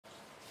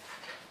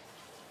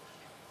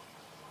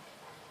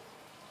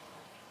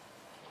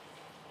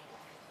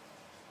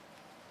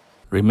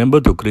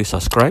Remember to click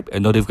subscribe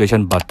and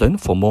notification button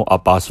for more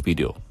Appa's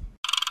video.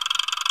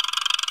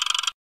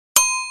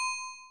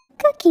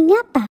 Cooking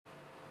Appa.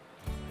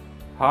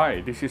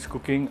 Hi, this is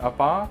Cooking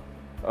Appa.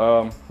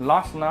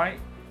 Last night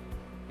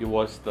it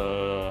was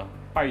the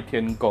Bai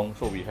Tian Gong,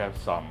 so we have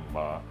some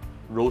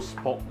roast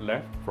pork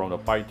left from the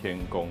Bai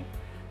Tian Gong.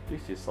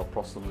 This is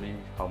approximately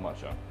how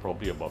much?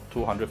 Probably about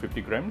 250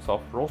 grams of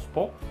roast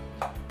pork,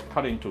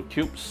 cut into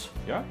cubes,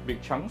 yeah,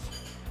 big chunks.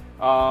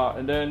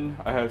 And then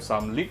I have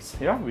some leeks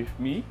here with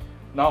me.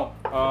 Now,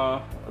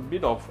 a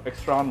bit of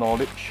extra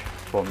knowledge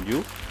from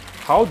you.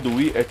 How do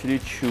we actually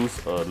choose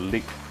a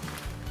leek?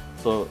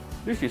 So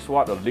this is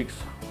what a leek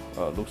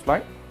looks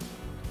like.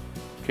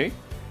 Okay,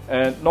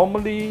 and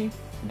normally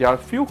there are a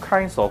few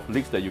kinds of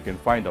leeks that you can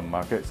find in the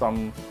market.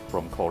 Some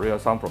from Korea,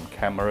 some from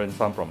Cameroon,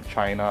 some from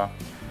China.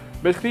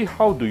 Basically,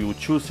 how do you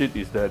choose it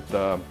is that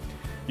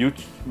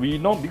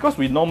because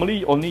we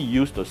normally only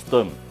use the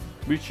stem,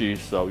 which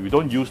is we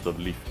don't use the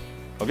leaf.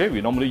 Okay,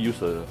 we normally use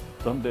the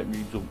stem. Let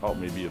me zoom out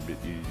maybe a bit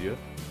easier.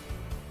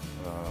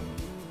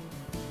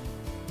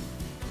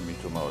 Let me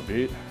zoom out a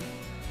bit.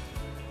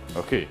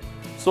 Okay,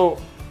 so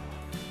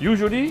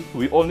usually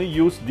we only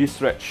use this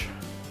stretch,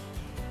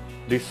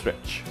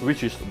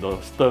 which is the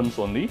stems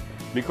only,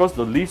 because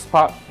the leaf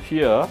part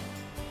here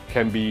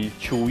can be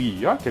chewy,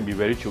 yeah, can be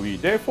very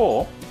chewy.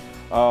 Therefore,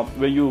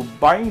 when you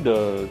buying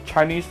the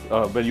Chinese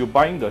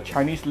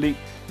leek,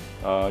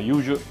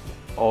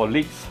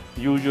 leeks,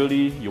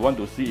 usually you want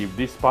to see if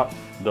this part,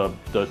 the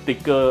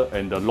thicker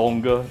and the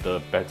longer, the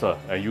better.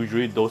 And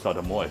usually those are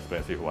the more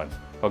expensive ones.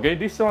 Okay,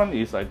 this one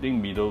is I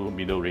think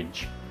middle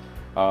range.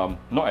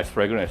 Not as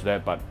fragrant as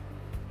that, but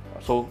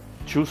so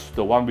choose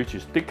the one which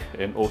is thick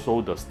and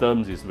also the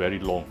stems is very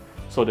long,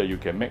 so that you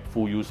can make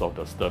full use of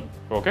the stem.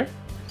 Okay,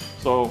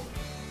 so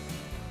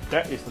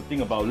that is the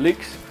thing about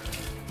leeks.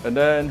 And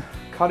then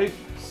cut it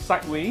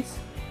sideways,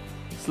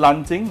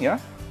 slanting, yeah.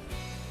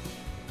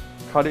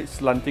 Cut it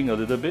slanting a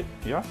little bit,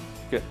 yeah.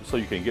 So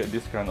you can get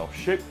this kind of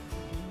shape,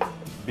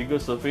 bigger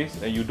surface,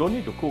 and you don't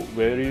need to cook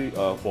very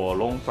for a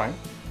long time,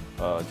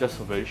 just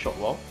a very short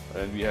while.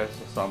 And we have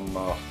some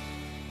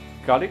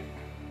garlic,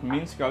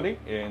 minced garlic,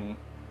 and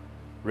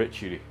red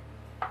chili.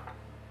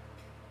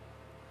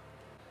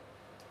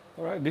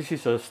 Alright, this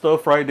is a stir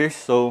fry dish,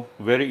 so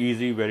very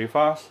easy, very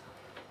fast.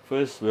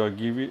 First, we are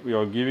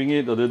giving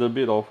it a little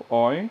bit of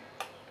oil,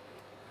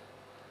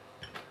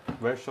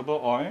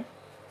 vegetable oil.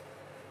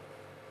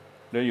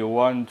 Then you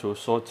want to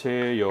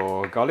saute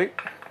your garlic.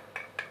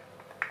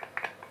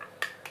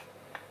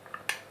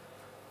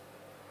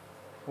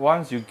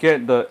 Once you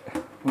get the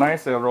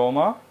nice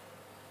aroma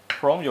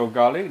from your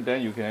garlic,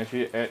 then you can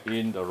actually add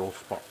in the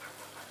roast pork.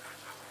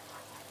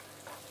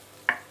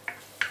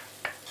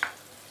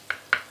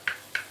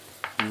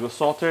 You will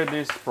saute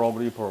this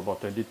probably for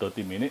about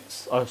 20-30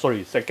 minutes.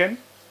 Seconds.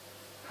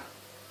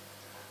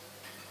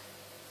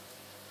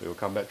 We will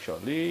come back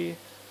shortly.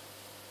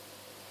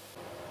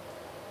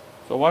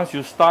 So once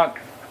you start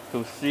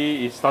to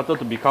see it started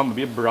to become a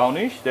bit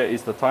brownish, that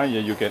is the time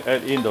that you can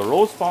add in the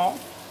roast pork.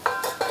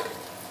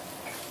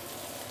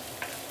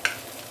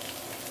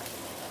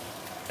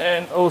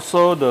 And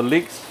also the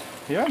leeks.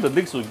 Yeah, the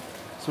leeks it's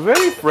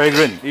very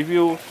fragrant. If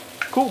you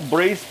cook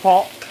braised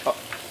pork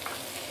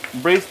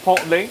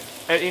leg,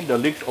 add in the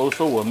leeks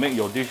also will make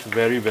your dish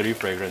very, very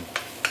fragrant.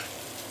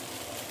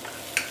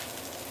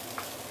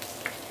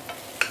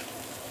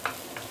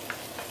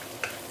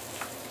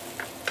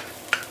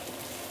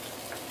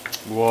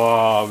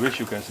 Wow, I wish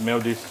you can smell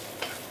this.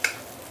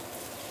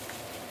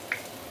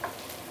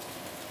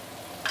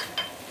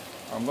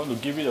 I'm going to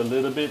give it a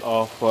little bit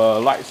of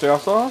light soy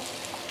sauce.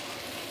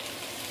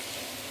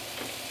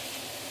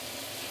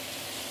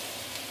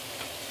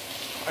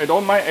 I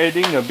don't mind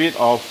adding a bit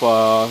of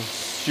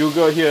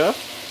sugar here,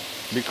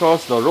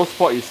 because the roast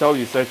pork itself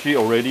is actually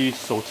already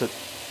salted.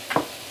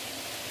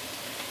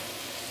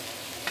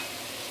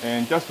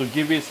 And just to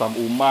give it some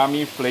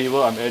umami flavor,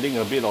 I'm adding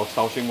a bit of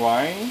Shao Hsing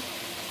wine.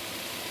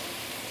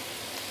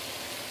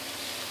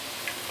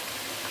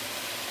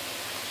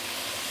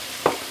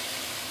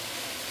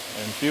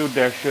 And a few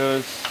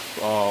dashes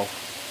of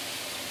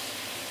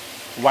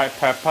white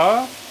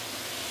pepper.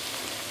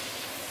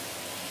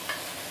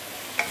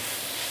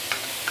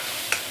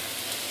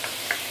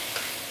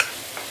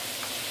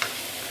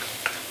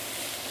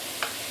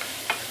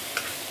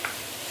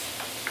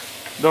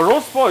 The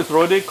roast pork is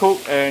already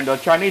cooked, and the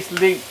Chinese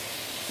leek,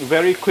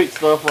 very quick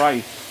stir fry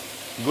is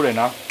good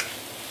enough.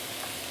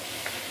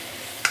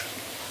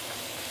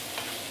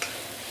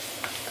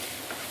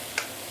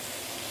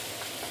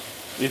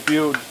 If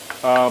you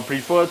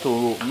prefer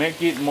to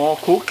make it more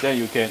cooked, then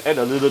you can add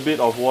a little bit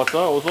of water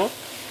also.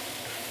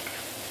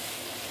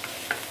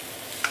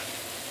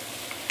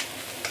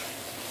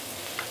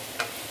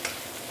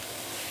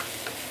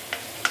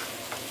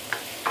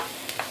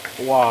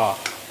 Wow,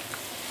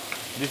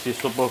 this is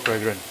super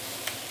fragrant.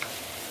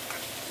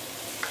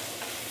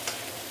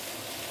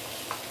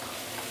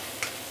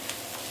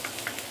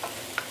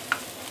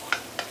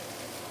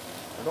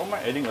 I don't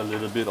mind adding a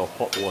little bit of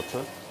hot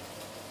water.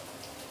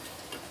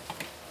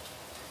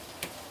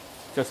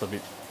 Just a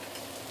bit.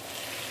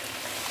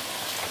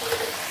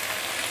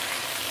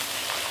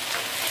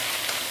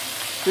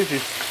 This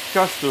is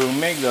just to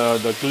make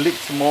the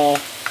leeks more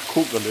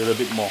cook a little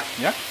bit more.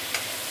 Yeah.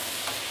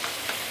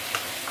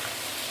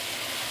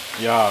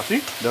 Yeah,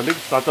 see, the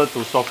leeks started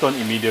to soften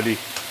immediately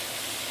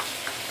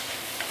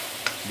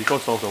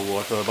because of the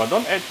water, but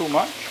don't add too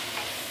much.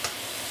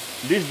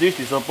 This dish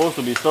is supposed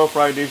to be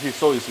stir-fried dish,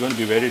 so it's going to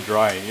be very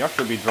dry. It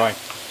should be dry.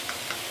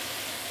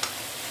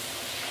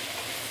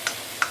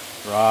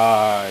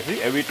 Right,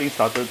 see, everything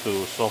started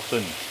to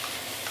soften.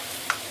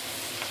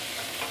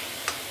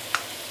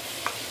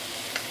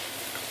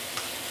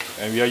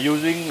 And we are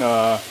using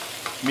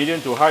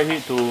medium to high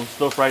heat to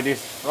stir-fry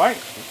this, right?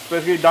 It's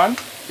basically done.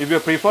 If you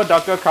prefer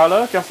darker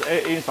color, just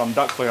add in some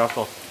dark soya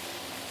sauce.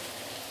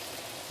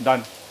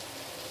 Done.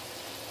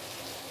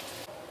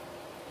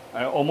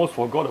 I almost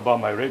forgot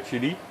about my red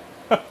chili.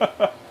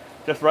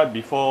 Just right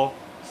before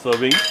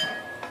serving.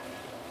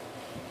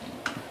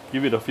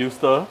 Give it a few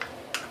stir.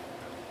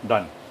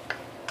 Done.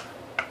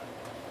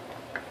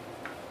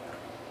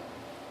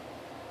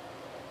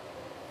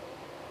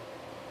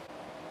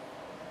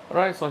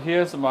 Alright, so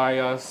here's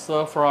my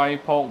stir-fry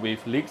pork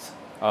with leeks.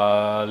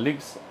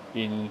 Leeks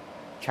in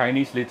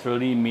Chinese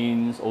literally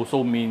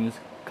also means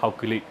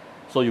calculate.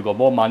 So you got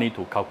more money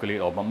to calculate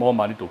or more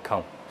money to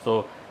count.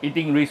 So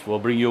eating leeks will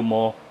bring you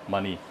more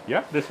money.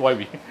 Yeah, that's why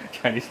we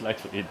Chinese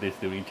like to eat this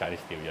during Chinese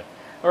New Year.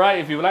 Alright,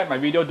 if you like my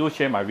video, do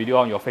share my video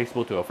on your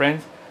Facebook to your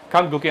friends.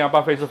 Come Cooking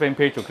Appa Facebook fan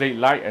page to click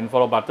like and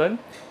follow button.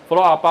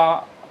 Follow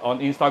Appa on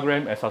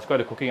Instagram and subscribe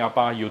to Cooking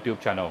Appa YouTube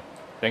channel.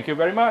 Thank you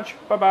very much.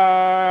 Bye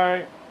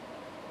bye.